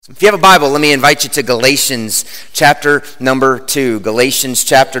If you have a Bible, let me invite you to Galatians chapter number 2. Galatians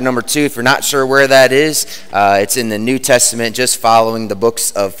chapter number 2. If you're not sure where that is, it's in the New Testament, just following the books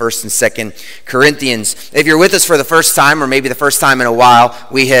of 1st and 2nd Corinthians. If you're with us for the first time, or maybe the first time in a while,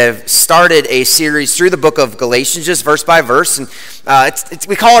 we have started a series through the book of Galatians, just verse by verse. And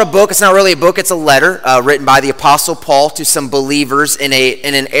we call it a book. It's not really a book. It's a letter written by the Apostle Paul to some believers in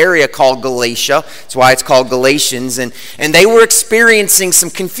an area called Galatia. That's why it's called Galatians. And they were experiencing some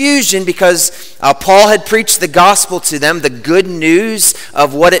confusion because Paul had preached the gospel to them, the good news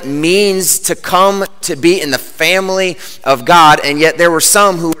of what it means to come to be in the family of God, and yet there were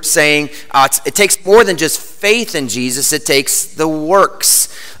some who were saying it takes more than just faith in Jesus, it takes the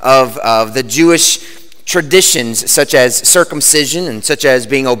works of the Jewish traditions, such as circumcision and such as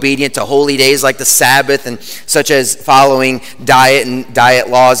being obedient to holy days like the Sabbath, and such as following diet and diet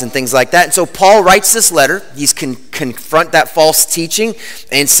laws and things like that. And so Paul writes this letter. He's confront that false teaching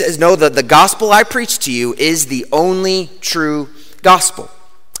and says, no, the gospel I preach to you is the only true gospel.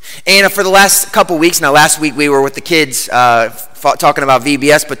 And for the last couple weeks, now last week we were with the kids talking about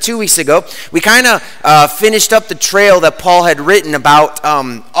VBS, but 2 weeks ago we kind of finished up the trail that Paul had written about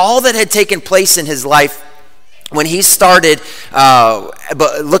all that had taken place in his life when he started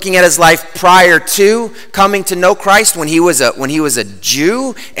looking at his life prior to coming to know Christ, when he was a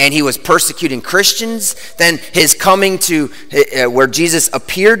Jew and he was persecuting Christians, then his coming to where Jesus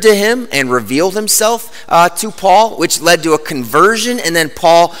appeared to him and revealed himself to Paul, which led to a conversion, and then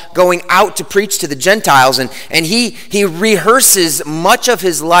Paul going out to preach to the Gentiles, and he rehearses much of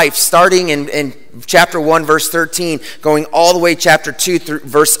his life starting in chapter 1, verse 13, going all the way chapter 2 through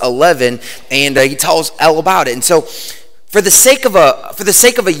verse 11, and he tells all about it. And so, for the sake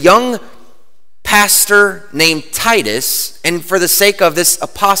of a young pastor named Titus, and for the sake of this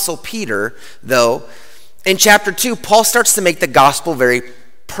apostle Peter, though, in chapter 2, Paul starts to make the gospel very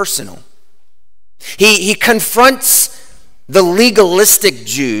personal. He confronts the legalistic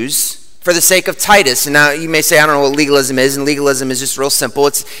Jews for the sake of Titus. And now you may say, I don't know what legalism is, and legalism is just real simple.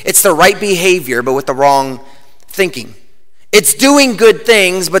 It's the right behavior, but with the wrong thinking. It's doing good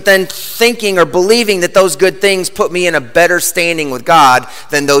things, but then thinking or believing that those good things put me in a better standing with God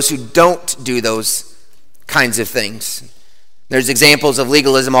than those who don't do those kinds of things. There's examples of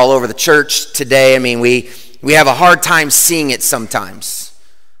legalism all over the church today. I mean, we have a hard time seeing it sometimes.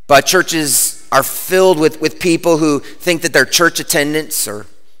 But churches are filled with people who think that their church attendance, or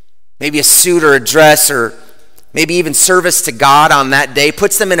maybe a suit or a dress, or maybe even service to God on that day,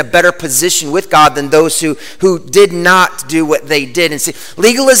 puts them in a better position with God than those who did not do what they did. And see,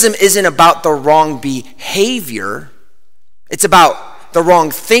 legalism isn't about the wrong behavior. It's about the wrong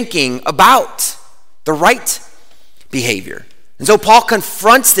thinking about the right behavior. And so Paul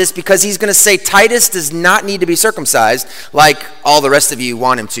confronts this because he's going to say Titus does not need to be circumcised like all the rest of you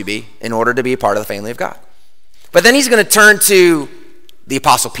want him to be in order to be a part of the family of God. But then he's going to turn to the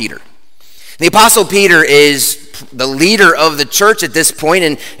Apostle Peter. The Apostle Peter is the leader of the church at this point,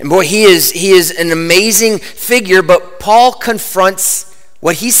 and boy, he is an amazing figure, but Paul confronts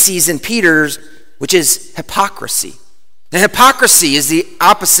what he sees in Peter's, which is hypocrisy. And hypocrisy is the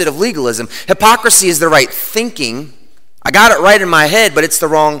opposite of legalism. Hypocrisy is the right thinking. I got it right in my head, but it's the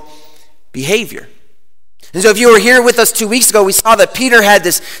wrong behavior. And so if you were here with us 2 weeks ago, we saw that Peter had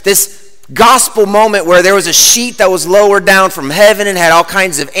this gospel moment where there was a sheet that was lowered down from heaven and had all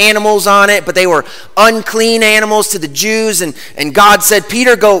kinds of animals on it, but they were unclean animals to the Jews, and God said,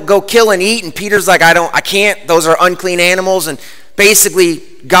 Peter, go kill and eat, and Peter's like, I can't, those are unclean animals. And basically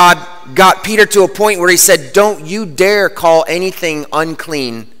God got Peter to a point where he said, don't you dare call anything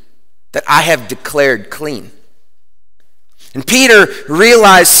unclean that I have declared clean. And Peter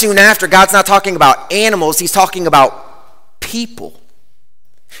realized soon after God's not talking about animals, he's talking about people.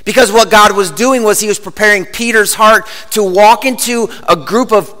 Because what God was doing was he was preparing Peter's heart to walk into a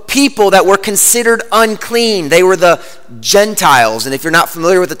group of people that were considered unclean. They were the Gentiles. And if you're not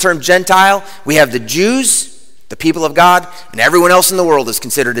familiar with the term Gentile, we have the Jews, the people of God, and everyone else in the world is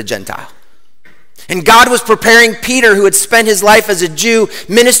considered a Gentile. And God was preparing Peter, who had spent his life as a Jew,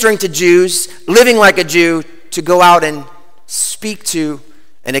 ministering to Jews, living like a Jew, to go out and speak to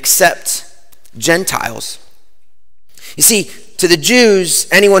and accept Gentiles. You see, to the Jews,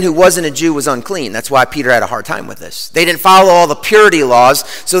 anyone who wasn't a Jew was unclean. That's why Peter had a hard time with this. They didn't follow all the purity laws,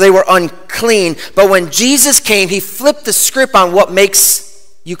 so they were unclean. But when Jesus came, he flipped the script on what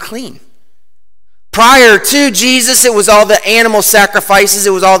makes you clean. Prior to Jesus, it was all the animal sacrifices,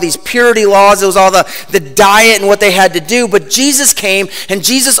 it was all these purity laws, it was all the diet and what they had to do. But Jesus came, and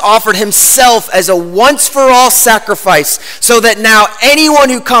Jesus offered himself as a once-for-all sacrifice, so that now anyone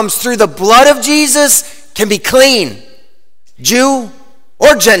who comes through the blood of Jesus can be clean. Jew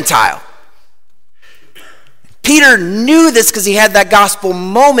or Gentile. Peter knew this because he had that gospel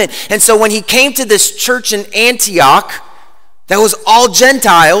moment. And so when he came to this church in Antioch that was all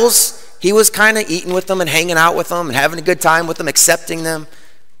Gentiles, he was kind of eating with them and hanging out with them and having a good time with them, accepting them,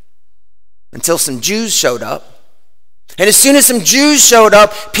 until some Jews showed up. And as soon as some Jews showed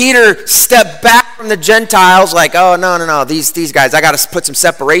up, Peter stepped back from the Gentiles like, oh, no, these guys, I got to put some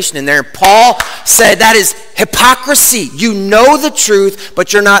separation in there. And Paul said that is hypocrisy. You know the truth,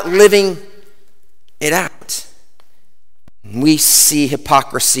 but you're not living it out. We see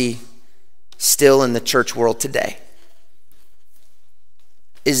hypocrisy still in the church world today.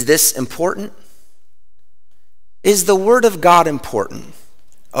 Is this important? Is the Word of God important?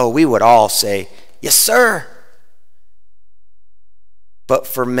 Oh, we would all say, yes, sir. But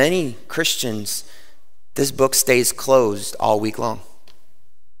for many Christians, this book stays closed all week long.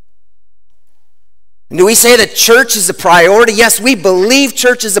 And do we say that church is a priority? Yes, we believe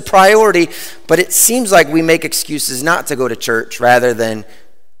church is a priority, but it seems like we make excuses not to go to church rather than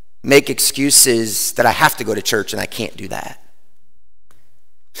make excuses that I have to go to church and I can't do that.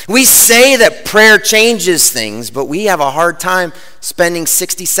 We say that prayer changes things, but we have a hard time spending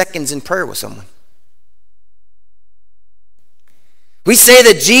 60 seconds in prayer with someone. We say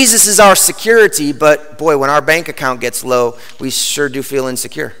that Jesus is our security, but boy, when our bank account gets low, we sure do feel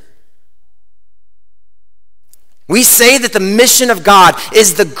insecure. We say that the mission of God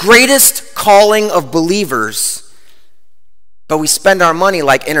is the greatest calling of believers, but we spend our money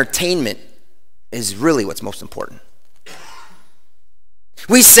like entertainment is really what's most important.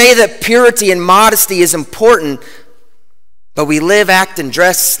 We say that purity and modesty is important, but we live, act, and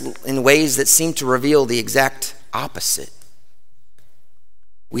dress in ways that seem to reveal the exact opposite.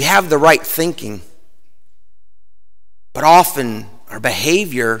 We have the right thinking, but often our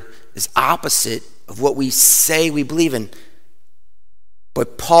behavior is opposite of what we say we believe in.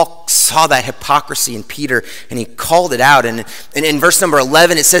 But Paul saw that hypocrisy in Peter, and he called it out. And in verse number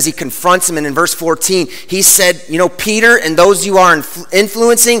 11, it says he confronts him. And in verse 14, he said, you know, Peter and those you are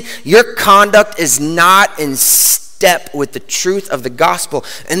influencing, your conduct is not in step with the truth of the gospel.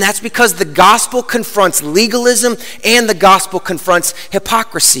 And that's because the gospel confronts legalism and the gospel confronts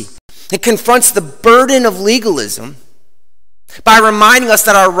hypocrisy. It confronts the burden of legalism by reminding us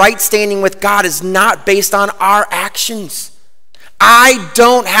that our right standing with God is not based on our actions. I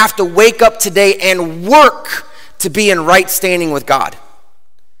don't have to wake up today and work to be in right standing with God.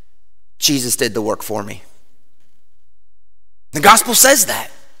 Jesus did the work for me. The gospel says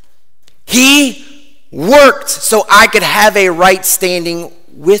that. He worked so I could have a right standing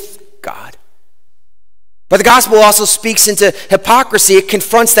with God. But the gospel also speaks into hypocrisy. It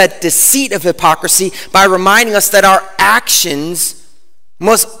confronts that deceit of hypocrisy by reminding us that our actions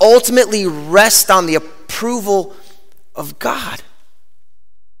must ultimately rest on the approval of God.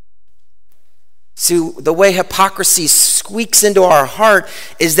 See, the way hypocrisy squeaks into our heart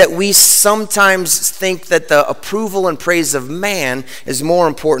is that we sometimes think that the approval and praise of man is more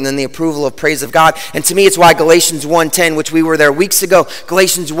important than the approval of praise of God. And to me, it's why Galatians 1:10, which we were there weeks ago,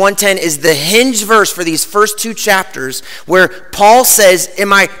 Galatians 1:10 is the hinge verse for these first two chapters, where Paul says,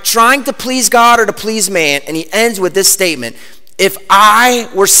 am I trying to please God or to please man? And he ends with this statement: if I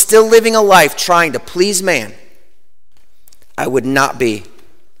were still living a life trying to please man, I would not be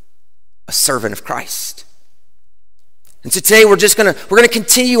a servant of Christ. And so today we're gonna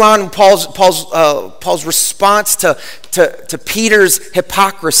continue on Paul's response to Peter's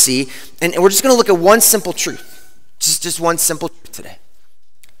hypocrisy, and we're just gonna look at one simple truth, just one simple truth today.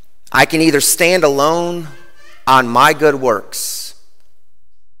 I can either stand alone on my good works,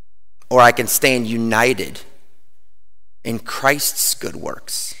 or I can stand united in Christ's good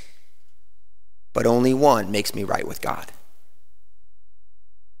works. But only one makes me right with God.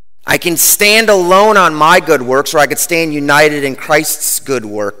 I can stand alone on my good works, or I could stand united in Christ's good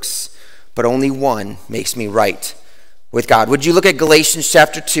works, but only one makes me right with God. Would you look at Galatians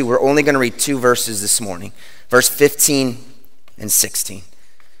chapter 2? We're only going to read two verses this morning, verse 15 and 16.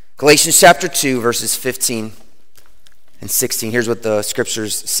 Galatians chapter 2, verses 15 and 16. Here's what the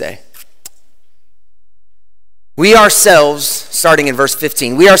scriptures say. We ourselves, starting in verse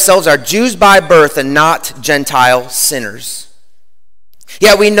 15, we ourselves are Jews by birth and not Gentile sinners.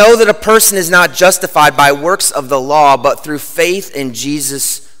 Yet we know that a person is not justified by works of the law, but through faith in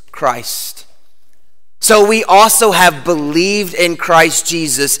Jesus Christ. So we also have believed in Christ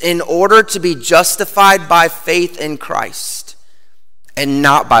Jesus in order to be justified by faith in Christ and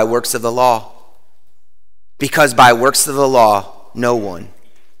not by works of the law. Because by works of the law, no one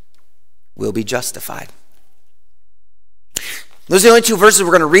will be justified. Those are the only two verses we're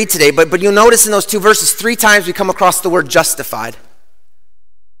going to read today, but you'll notice in those two verses 3 times we come across the word justified.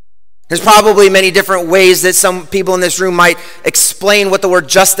 There's probably many different ways that some people in this room might explain what the word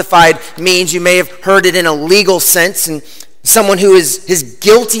justified means. You may have heard it in a legal sense, and someone who is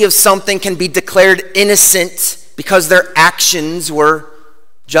guilty of something can be declared innocent because their actions were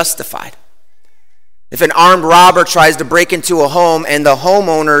justified. If an armed robber tries to break into a home and the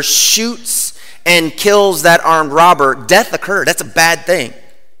homeowner shoots and kills that armed robber, death occurred. That's a bad thing.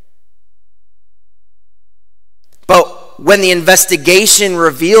 But when the investigation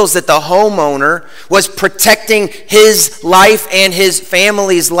reveals that the homeowner was protecting his life and his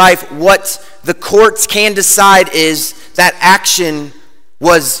family's life, what the courts can decide is that action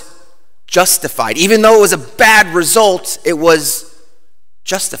was justified. Even though it was a bad result, it was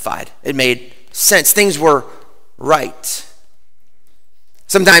justified. It made sense. Things were right.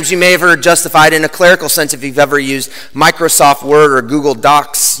 Sometimes you may have heard justified in a clerical sense. If you've ever used Microsoft Word or Google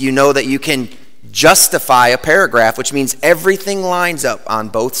Docs, you know that you can justify a paragraph, which means everything lines up on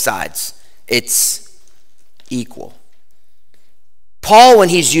both sides. It's equal. Paul, when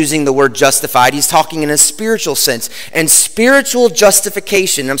he's using the word justified, he's talking in a spiritual sense. And spiritual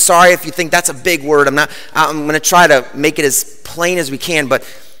justification, I'm sorry if you think that's a big word. I'm going to try to make it as plain as we can, but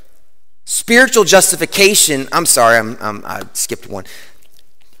spiritual justification, I'm sorry, I skipped one.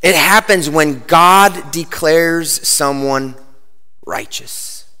 It happens when God declares someone righteous.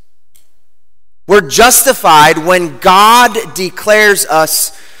 We're justified when God declares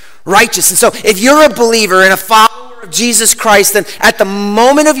us righteous. And so if you're a believer and a follower of Jesus Christ, then at the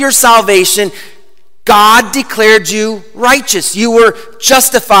moment of your salvation, God declared you righteous. You were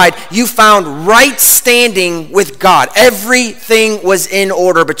justified. You found right standing with God. Everything was in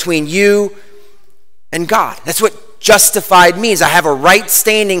order between you and God. That's what justified means. I have a right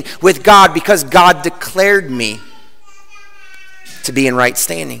standing with God because God declared me to be in right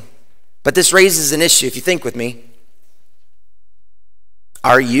standing. But this raises an issue, if you think with me.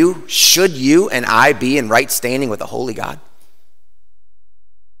 Should you and I be in right standing with a holy God?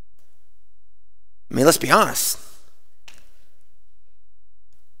 I mean, let's be honest.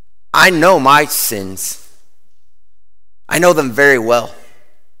 I know my sins. I know them very well.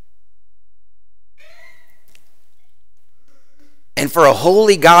 And for a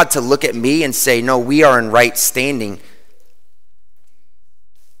holy God to look at me and say, no, we are in right standing,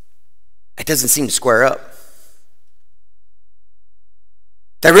 it doesn't seem to square up.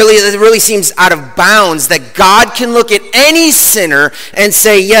 It really seems out of bounds that God can look at any sinner and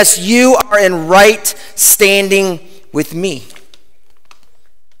say, yes, you are in right standing with me.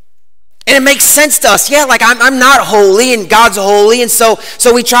 And it makes sense to us. Yeah, like I'm not holy and God's holy. And so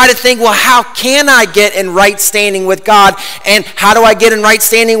we try to think, well, how can I get in right standing with God? And how do I get in right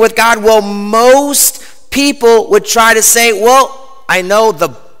standing with God? Well, most people would try to say, well, I know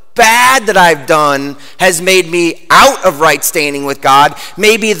the bad that I've done has made me out of right standing with God.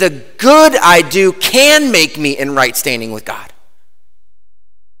 Maybe the good I do can make me in right standing with God.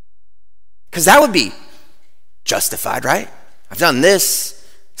 Because that would be justified, right? I've done this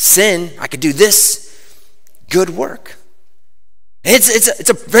sin, I could do this good work. It's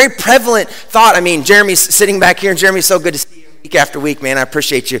a very prevalent thought. I mean, Jeremy's sitting back here, and Jeremy's so good to see you week after week, man. I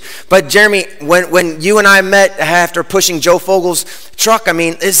appreciate you. But Jeremy, when you and I met after pushing Joe Fogel's truck, I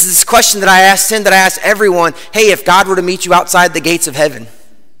mean, it's this question that I asked him, that I asked everyone. Hey, if God were to meet you outside the gates of heaven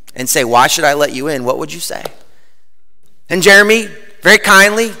and say, why should I let you in? What would you say? And Jeremy, very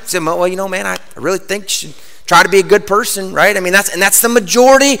kindly, said, well, you know, man, I really think you should try to be a good person, right? I mean, that's the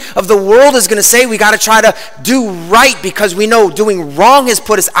majority of the world is going to say we got to try to do right because we know doing wrong has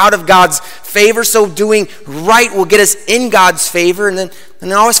put us out of God's favor. So doing right will get us in God's favor. And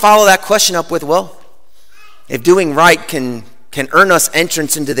then always follow that question up with, well, if doing right can earn us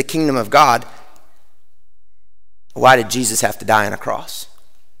entrance into the kingdom of God, why did Jesus have to die on a cross?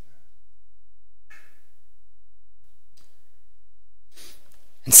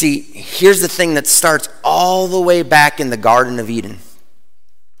 And see, here's the thing that starts all the way back in the Garden of Eden.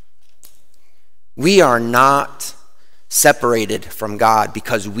 We are not separated from God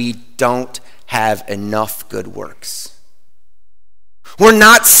because we don't have enough good works. We're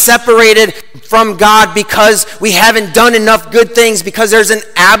not separated from God because we haven't done enough good things, because there's an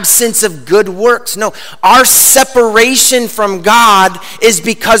absence of good works. No, our separation from God is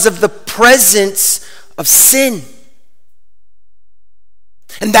because of the presence of sin.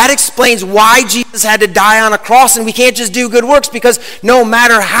 And that explains why Jesus had to die on a cross, and we can't just do good works, because no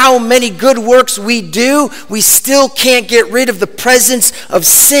matter how many good works we do, we still can't get rid of the presence of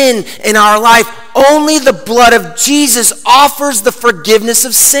sin in our life. Only the blood of Jesus offers the forgiveness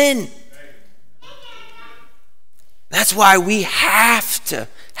of sin. That's why we have to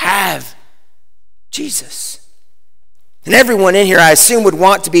have Jesus. And everyone in here, I assume, would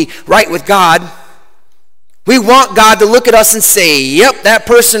want to be right with God. We want God to look at us and say, yep, that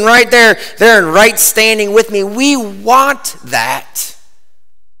person right there, they're in right standing with me. We want that.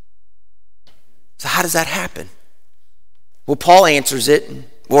 So how does that happen? Well, Paul answers it.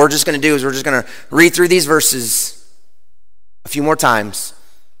 What we're just going to do is we're just going to read through these verses a few more times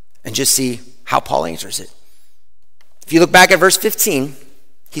and just see how Paul answers it. If you look back at verse 15,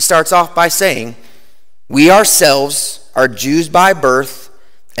 he starts off by saying, we ourselves are Jews by birth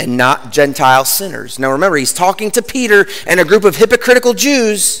and not Gentile sinners. Now remember, he's talking to Peter and a group of hypocritical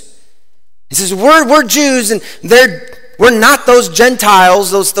Jews. He says, we're Jews and we're not those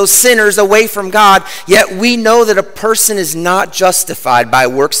Gentiles, those sinners away from God, yet we know that a person is not justified by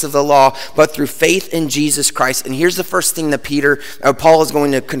works of the law, but through faith in Jesus Christ. And here's the first thing that Paul is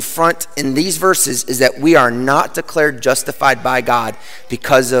going to confront in these verses is that we are not declared justified by God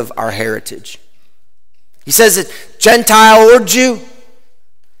because of our heritage. He says that Gentile or Jew.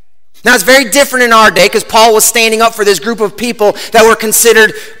 Now it's very different in our day because Paul was standing up for this group of people that were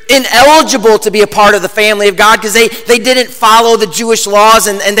considered ineligible to be a part of the family of God because they didn't follow the Jewish laws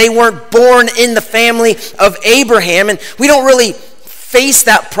and they weren't born in the family of Abraham. And we don't really face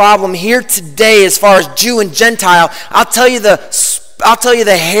that problem here today as far as Jew and Gentile. I'll tell you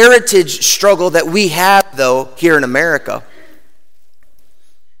the heritage struggle that we have though here in America.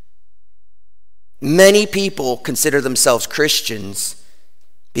 Many people consider themselves Christians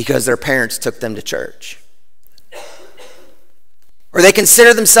because their parents took them to church. Or they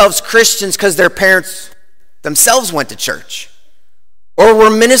consider themselves Christians because their parents themselves went to church. Or were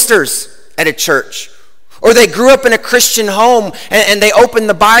ministers at a church. Or they grew up in a Christian home and they opened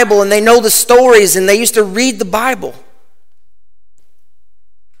the Bible and they know the stories and they used to read the Bible.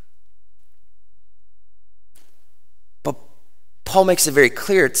 But Paul makes it very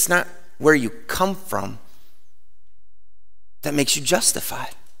clear, it's not where you come from that makes you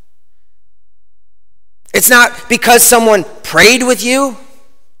justified. It's not because someone prayed with you.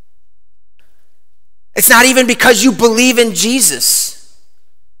 It's not even because you believe in Jesus.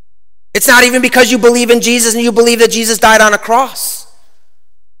 It's not even because you believe in Jesus and you believe that Jesus died on a cross.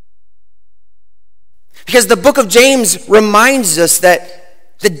 Because the book of James reminds us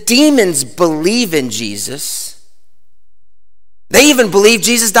that the demons believe in Jesus. They even believe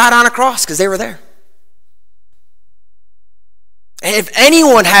Jesus died on a cross because they were there. And if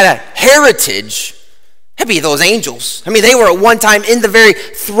anyone had a heritage, it'd be those angels. I mean, they were at one time in the very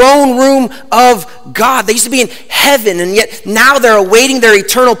throne room of God. They used to be in heaven, and yet now they're awaiting their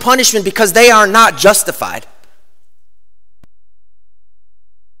eternal punishment because they are not justified.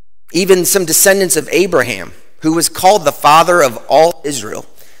 Even some descendants of Abraham, who was called the father of all Israel.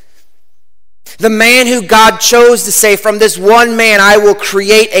 The man who God chose to say, from this one man I will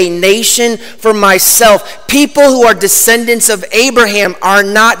create a nation for myself. People who are descendants of Abraham are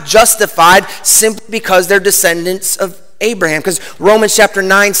not justified simply because they're descendants of Abraham. Because Romans chapter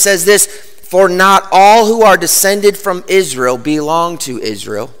 9 says this, for not all who are descended from Israel belong to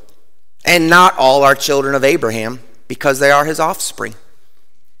Israel, and not all are children of Abraham because they are his offspring.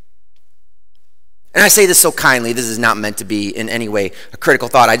 And I say this so kindly, this is not meant to be in any way a critical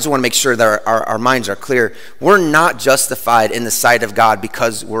thought. I just want to make sure that our minds are clear. We're not justified in the sight of God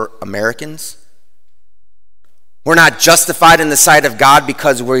because we're Americans. We're not justified in the sight of God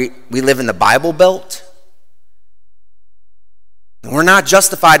because we live in the Bible Belt. We're not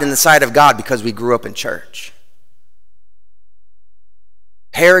justified in the sight of God because we grew up in church.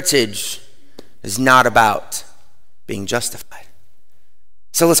 Heritage is not about being justified.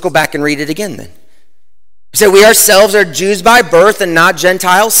 So let's go back and read it again then. We say, we ourselves are Jews by birth and not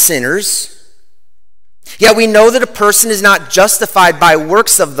Gentile sinners. Yet we know that a person is not justified by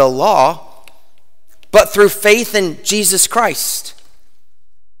works of the law, but through faith in Jesus Christ.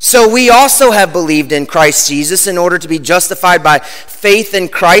 So we also have believed in Christ Jesus in order to be justified by faith in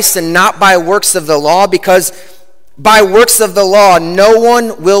Christ and not by works of the law, because by works of the law no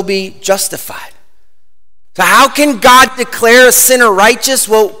one will be justified. So how can God declare a sinner righteous?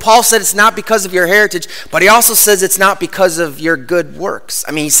 Well, Paul said it's not because of your heritage, but he also says it's not because of your good works.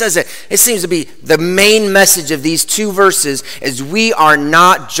 I mean, he says it seems to be the main message of these two verses is we are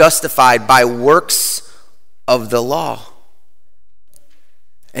not justified by works of the law.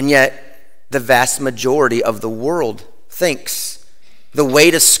 And yet, the vast majority of the world thinks the way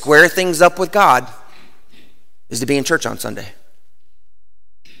to square things up with God is to be in church on Sunday.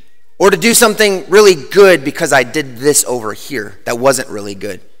 Or to do something really good because I did this over here that wasn't really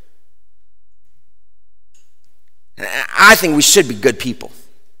good. And I think we should be good people.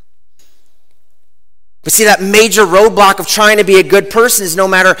 But see, that major roadblock of trying to be a good person is no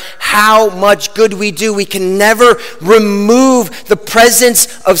matter how much good we do, we can never remove the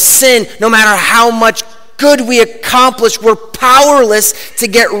presence of sin. No matter how much good we accomplish, we're powerless to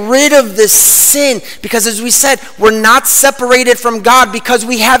get rid of this sin. Because as we said, we're not separated from God because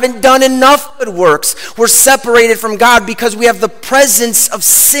we haven't done enough good works. We're separated from God because we have the presence of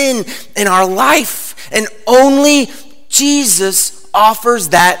sin in our life. And only Jesus offers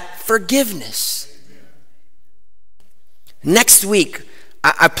that forgiveness. Next week,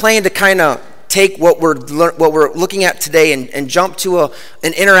 I plan to kind of take what we're looking at today and jump to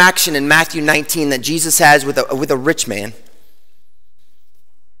an interaction in Matthew 19 that Jesus has with a rich man.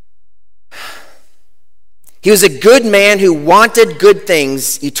 He was a good man who wanted good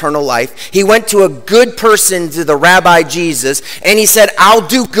things, eternal life. He went to a good person, to the Rabbi Jesus, and he said, I'll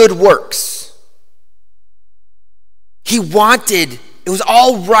do good works. He wanted, it was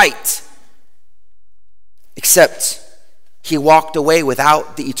all right, except he walked away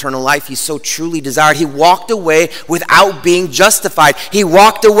without the eternal life he so truly desired. He walked away without being justified. He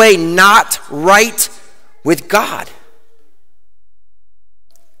walked away not right with God.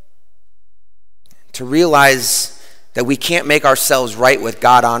 To realize that we can't make ourselves right with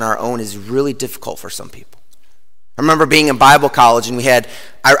God on our own is really difficult for some people. I remember being in Bible college, and we had,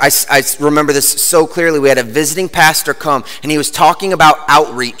 I remember this so clearly, we had a visiting pastor come, and he was talking about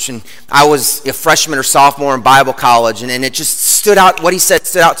outreach, and I was a freshman or sophomore in Bible college, and it just stood out, what he said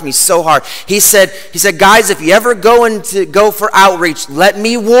stood out to me so hard. He said, guys, if you ever go for outreach, let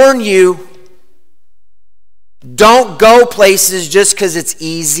me warn you, don't go places just because it's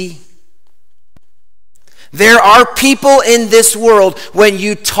easy. There are people in this world, when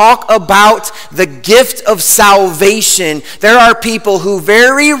you talk about the gift of salvation, there are people who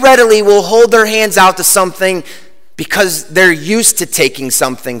very readily will hold their hands out to something because they're used to taking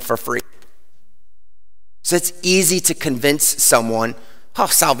something for free. So it's easy to convince someone, oh,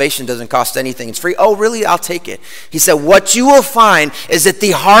 salvation doesn't cost anything, it's free. Oh, really? I'll take it. He said, what you will find is that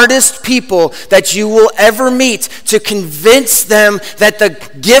the hardest people that you will ever meet, to convince them that the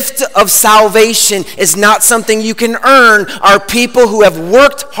gift of salvation is not something you can earn, are people who have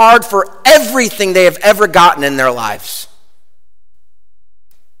worked hard for everything they have ever gotten in their lives.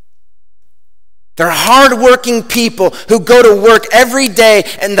 They're hardworking people who go to work every day,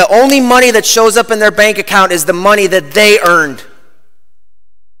 and the only money that shows up in their bank account is the money that they earned.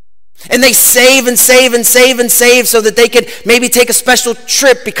 And they save and save and save and save so that they could maybe take a special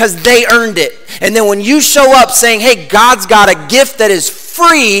trip because they earned it. And then when you show up saying, hey, God's got a gift that is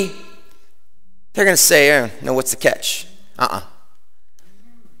free, they're going to say, no, what's the catch? But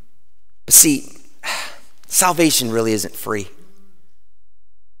see, salvation really isn't free.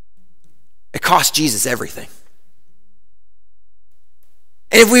 It cost Jesus everything.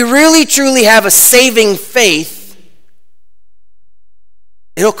 And if we really truly have a saving faith,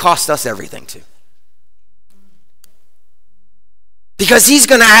 it'll cost us everything too. Because he's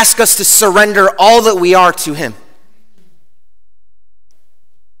going to ask us to surrender all that we are to him.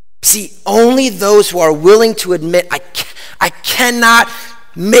 See, only those who are willing to admit, I cannot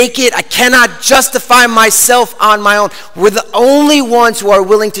make it, I cannot justify myself on my own, we're the only ones who are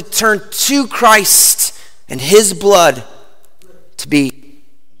willing to turn to Christ and his blood to be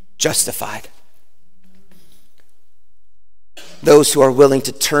justified. Those who are willing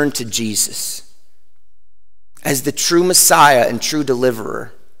to turn to Jesus as the true Messiah and true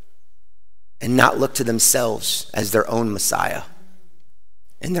deliverer, and not look to themselves as their own Messiah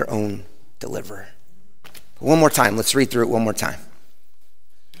and their own deliverer. One more time, let's read through it one more time.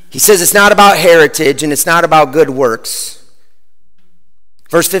 He says it's not about heritage and it's not about good works.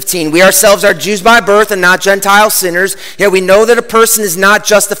 Verse 15, we ourselves are Jews by birth and not Gentile sinners, yet we know that a person is not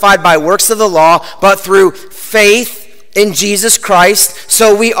justified by works of the law, but through faith in Jesus Christ.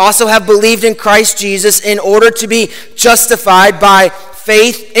 So we also have believed in Christ Jesus in order to be justified by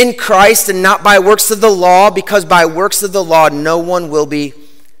faith in Christ and not by works of the law, because by works of the law no one will be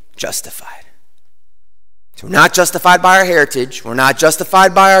justified. So we're not justified by our heritage. We're not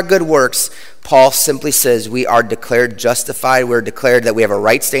justified by our good works. Paul simply says we are declared justified. We're declared that we have a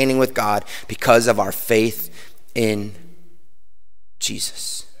right standing with God because of our faith in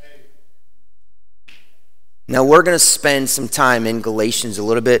Jesus. Now we're going to spend some time in Galatians a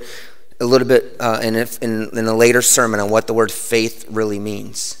little bit in a later sermon on what the word faith really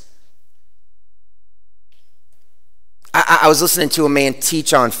means. I was listening to a man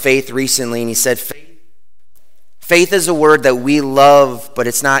teach on faith recently, and he said faith is a word that we love, but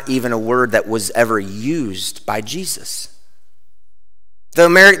it's not even a word that was ever used by Jesus. The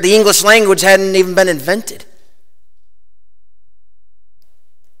English language hadn't even been invented.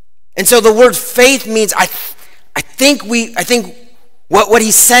 And so the word faith means, I think what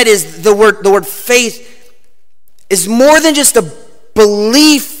he said is the word faith is more than just a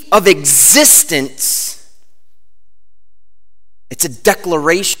belief of existence. It's a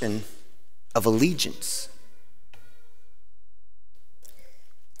declaration of allegiance.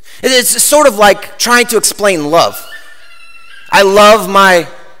 It's sort of like trying to explain love. I love my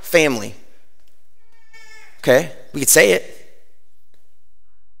family. Okay, we could say it.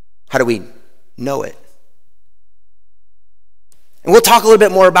 How do we know it? And we'll talk a little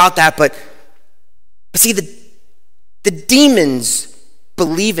bit more about that, but see, the demons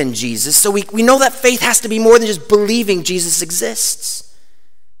believe in Jesus, so we know that faith has to be more than just believing Jesus exists.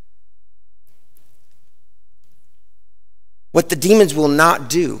 What the demons will not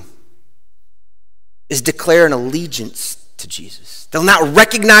do is declare an allegiance to Jesus. They'll not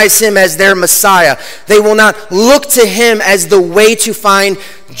recognize him as their Messiah. They will not look to him as the way to find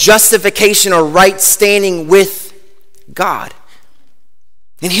justification or right standing with God.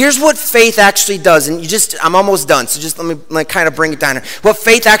 And here's what faith actually does. And I'm almost done, so just let me kind of bring it down here. What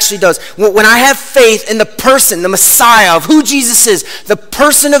faith actually does. When I have faith in the person, the Messiah, of who Jesus is, the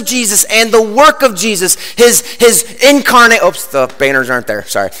person of Jesus and the work of Jesus, his incarnate, oops, the banners aren't there,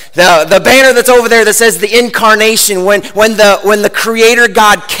 sorry. The banner that's over there that says the incarnation, when the Creator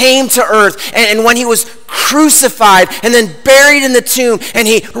God came to earth and when he was crucified and then buried in the tomb and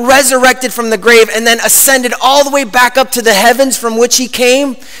he resurrected from the grave and then ascended all the way back up to the heavens from which he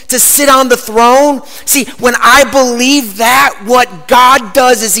came to sit on the throne. See, when I believe that, what God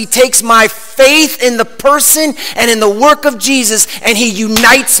does is he takes my faith in the person and in the work of Jesus and he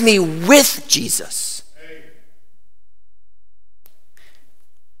unites me with Jesus.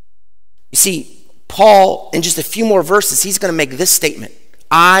 You see, Paul, in just a few more verses, he's going to make this statement: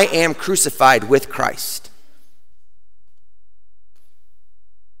 I am crucified with Christ.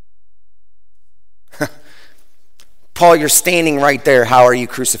 Paul, you're standing right there. How are you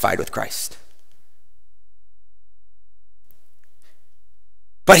crucified with Christ?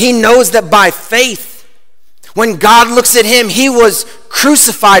 But he knows that by faith, when God looks at him, he was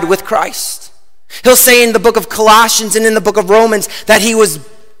crucified with Christ. He'll say in the book of Colossians and in the book of Romans that he was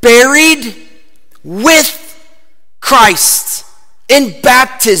buried with Christ in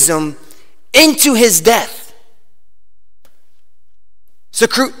baptism into his death. So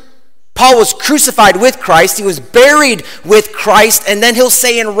Paul was crucified with Christ, he was buried with Christ, and then he'll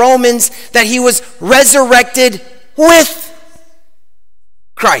say in Romans that he was resurrected with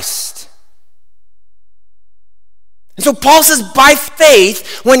Christ. And so Paul says, by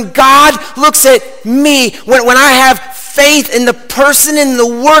faith, when God looks at me, when I have faith in the person and the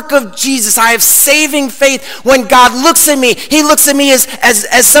work of Jesus, I have saving faith. When God looks at me, he looks at me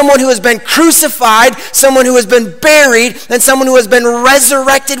as someone who has been crucified, someone who has been buried, and someone who has been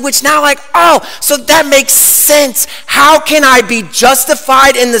resurrected, which now so that makes sense. How can I be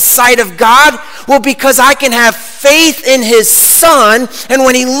justified in the sight of God? Well, because I can have faith in his Son, and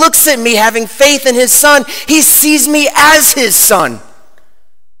when he looks at me having faith in his Son, he sees me as his Son.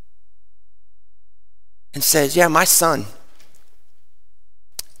 And says, yeah, my son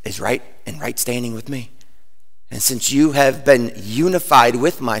is right standing with me. And since you have been unified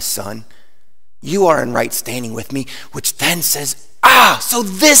with my son, you are in right standing with me, which then says, so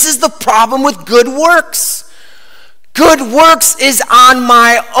this is the problem with good works. Good works is on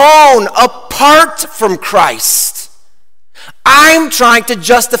my own, apart from Christ. I'm trying to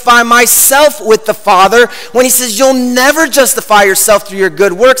justify myself with the Father when he says you'll never justify yourself through your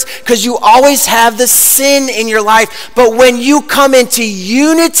good works because you always have the sin in your life. But when you come into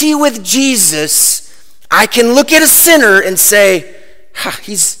unity with Jesus, I can look at a sinner and say,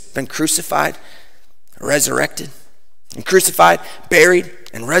 he's been crucified, resurrected, and crucified, buried,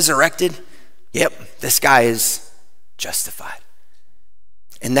 and resurrected. Yep, this guy is justified.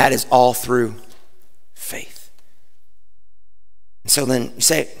 And that is all through faith. And so then you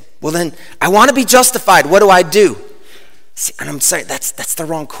say, well then, I want to be justified. What do I do? See, and I'm saying that's the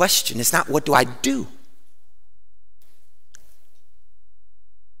wrong question. It's not what do I do?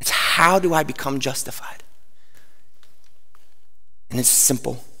 It's how do I become justified? And it's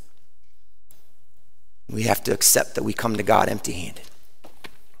simple. We have to accept that we come to God empty-handed.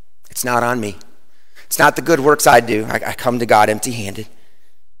 It's not on me. It's not the good works I do. I come to God empty-handed.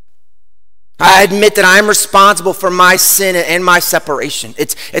 I admit that I'm responsible for my sin and my separation.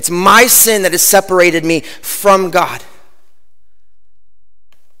 It's my sin that has separated me from God.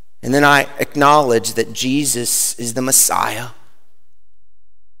 And then I acknowledge that Jesus is the Messiah.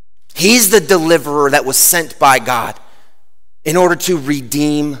 He's the deliverer that was sent by God in order to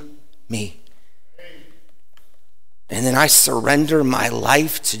redeem me. and then I surrender my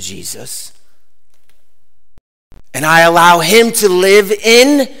life to Jesus, and I allow him to live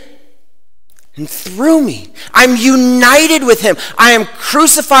in and through me. I'm united with him. I am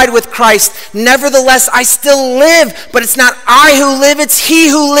crucified with Christ. Nevertheless, I still live, but it's not I who live, it's he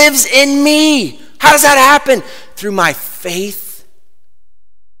who lives in me. How does that happen? Through my faith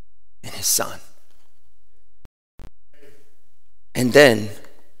in his Son. And then,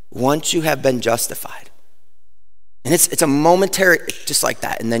 once you have been justified, and it's a momentary, just like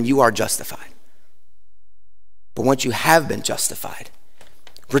that, and then you are justified. But once you have been justified,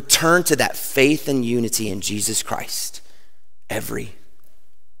 return to that faith and unity in Jesus Christ every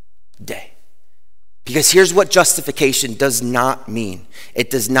day. Because here's what justification does not mean. It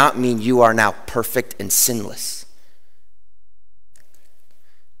does not mean you are now perfect and sinless.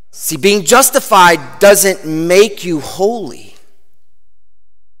 See, being justified doesn't make you holy.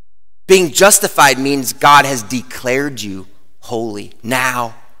 Being justified means God has declared you holy.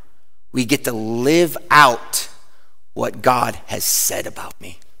 Now we get to live out what God has said about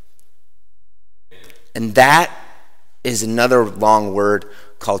me. And that is another long word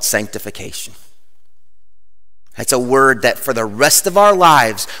called sanctification. That's a word that for the rest of our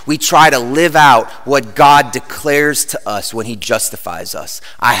lives, we try to live out what God declares to us when he justifies us.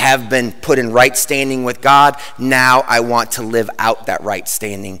 I have been put in right standing with God. Now I want to live out that right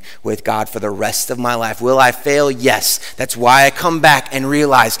standing with God for the rest of my life. Will I fail? Yes. That's why I come back and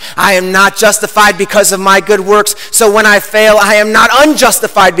realize I am not justified because of my good works. So when I fail, I am not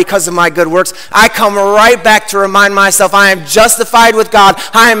unjustified because of my good works. I come right back to remind myself I am justified with God.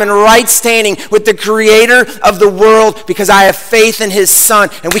 I am in right standing with the creator of the world because I have faith in his Son.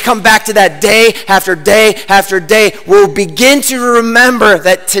 And we come back to that day after day after day. We'll begin to remember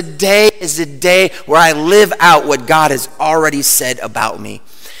that today is the day where I live out what God has already said about me.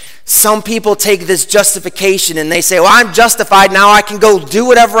 Some people take this justification and they say, well, I'm justified, now I can go do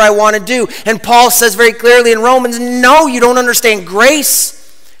whatever I want to do. And Paul says very clearly in Romans, no, you don't understand grace.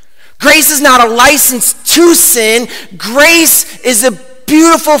 Grace is not a license to sin. Grace is a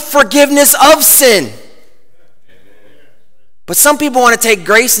beautiful forgiveness of sin. But some people want to take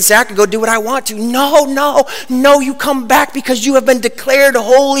grace and say, I can go do what I want to. No, you come back because you have been declared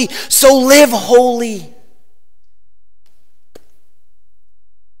holy, so live holy.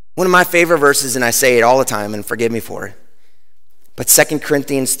 One of my favorite verses, and I say it all the time, and forgive me for it, but 2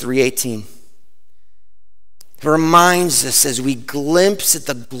 Corinthians 3:18. It reminds us as we glimpse at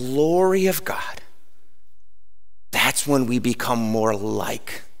the glory of God, that's when we become more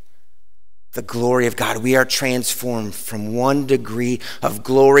like the glory of God. We are transformed from one degree of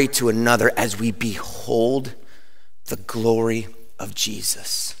glory to another as we behold the glory of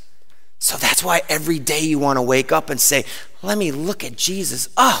Jesus. So that's why every day you want to wake up and say, let me look at Jesus.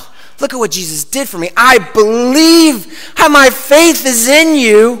 Oh, look at what Jesus did for me. I believe how my faith is in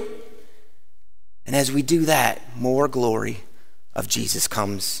you. And as we do that, more glory of Jesus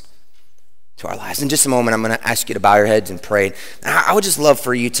comes to our lives. In just a moment, I'm going to ask you to bow your heads and pray. I would just love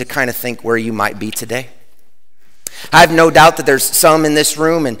for you to kind of think where you might be today. I have no doubt that there's some in this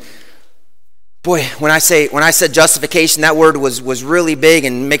room, and boy, when I said justification, that word was really big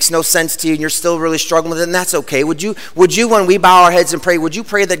and makes no sense to you, and you're still really struggling with it, and that's okay. Would you, when we bow our heads and pray, would you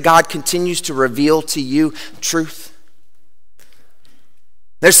pray that God continues to reveal to you truth?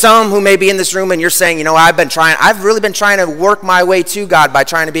 There's some who may be in this room and you're saying, I've really been trying to work my way to God by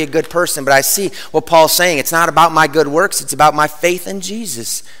trying to be a good person, but I see what Paul's saying. It's not about my good works, it's about my faith in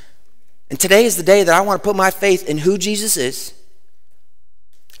Jesus. And today is the day that I want to put my faith in who Jesus is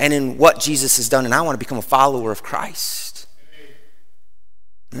and in what Jesus has done, and I want to become a follower of Christ.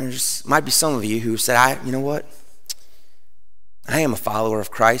 And there might be some of you who said, you know what? I am a follower of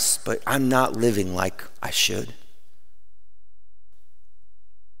Christ, but I'm not living like I should.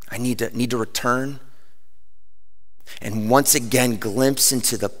 I need to return and once again glimpse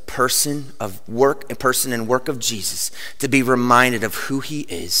into the person and work of Jesus, to be reminded of who he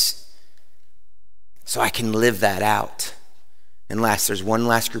is so I can live that out. And last, there's one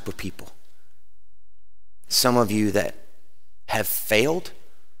last group of people. Some of you that have failed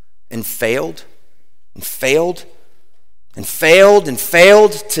and failed and failed and failed and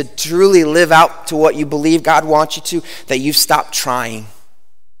failed to truly live out to what you believe God wants you to, that you've stopped trying.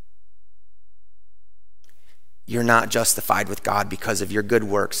 You're not justified with God because of your good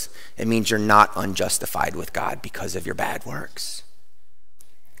works. It means you're not unjustified with God because of your bad works.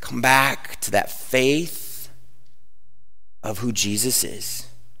 Come back to that faith of who Jesus is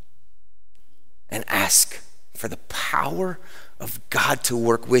and ask for the power of God to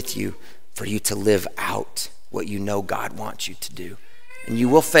work with you for you to live out what you know God wants you to do. And you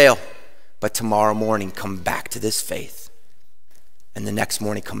will fail, But tomorrow morning, come back to this faith. And the next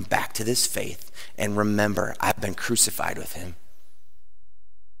morning, come back to this faith and remember, I've been crucified with him.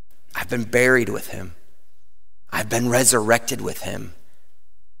 I've been buried with him. I've been resurrected with him.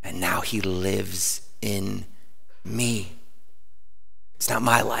 And now he lives in me. It's not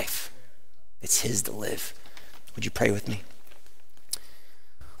my life. It's his to live. Would you pray with me?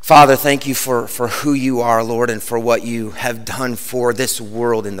 Father, thank you for who you are, Lord, and for what you have done for this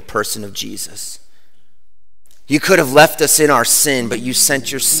world in the person of Jesus. You could have left us in our sin, but you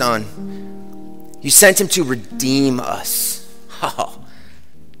sent your son. You sent him to redeem us. Oh,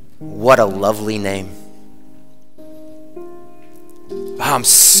 what a lovely name. I'm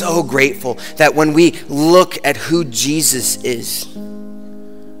so grateful that when we look at who Jesus is,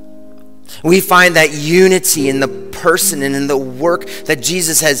 we find that unity in the person and in the work that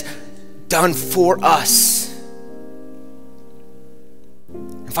Jesus has done for us.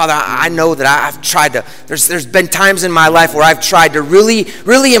 And Father, I know that I've tried to, there's been times in my life where I've tried to really,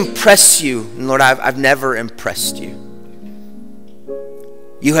 really impress you. And Lord, I've never impressed you.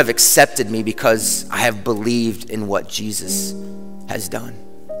 You have accepted me because I have believed in what Jesus has done.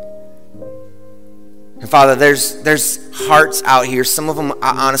 And Father, there's hearts out here. Some of them,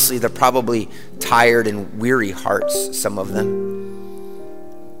 honestly, they're probably tired and weary hearts, some of them.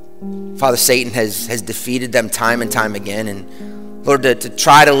 Father, Satan has defeated them time and time again. And Lord, to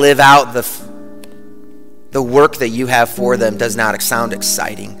try to live out the work that you have for them does not sound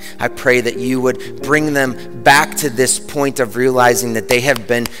exciting. I pray that you would bring them back to this point of realizing that they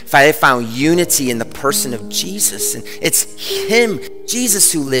found unity in the person of Jesus. And it's him,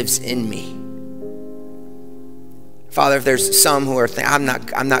 Jesus, who lives in me. Father, if there's some who are thinking,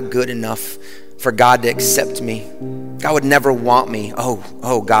 I'm not good enough for God to accept me. God would never want me.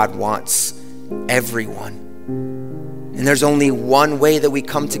 Oh, God wants everyone. And there's only one way that we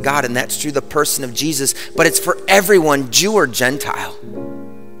come to God, and that's through the person of Jesus. But it's for everyone, Jew or Gentile,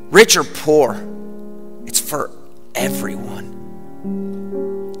 rich or poor. It's for everyone.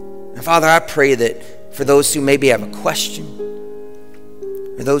 And Father, I pray that for those who maybe have a question,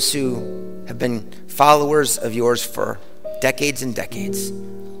 or those who have been followers of yours for decades and decades,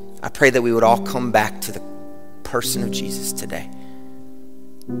 I pray that we would all come back to the person of Jesus today.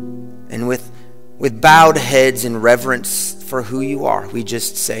 And with bowed heads and reverence for who you are, we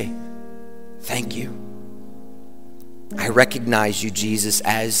just say, thank you. I recognize you, Jesus,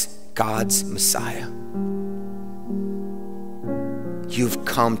 as God's Messiah. You've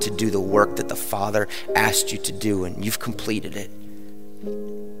come to do the work that the Father asked you to do, and you've completed it.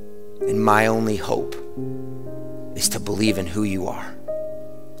 And my only hope is to believe in who you are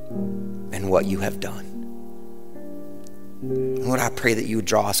and what you have done. Lord, I pray that you would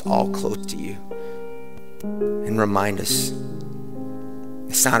draw us all close to you and remind us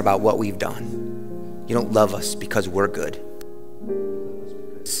it's not about what we've done. You don't love us because we're good.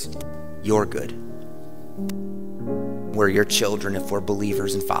 You're good. We're your children if we're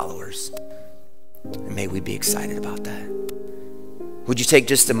believers and followers. And may we be excited about that. Would you take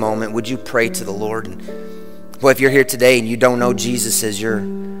just a moment? Would you pray to the Lord? And well, if you're here today and you don't know Jesus as your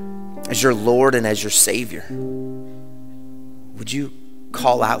Lord and as your Savior, would you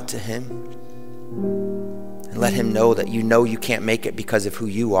call out to him and let him know that you can't make it because of who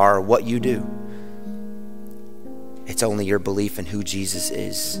you are or what you do? It's only your belief in who Jesus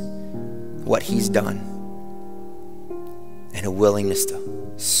is, what he's done, and a willingness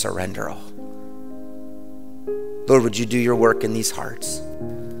to surrender all. Lord, would you do your work in these hearts?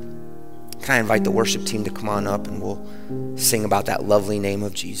 Can I invite the worship team to come on up and we'll sing about that lovely name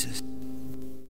of Jesus?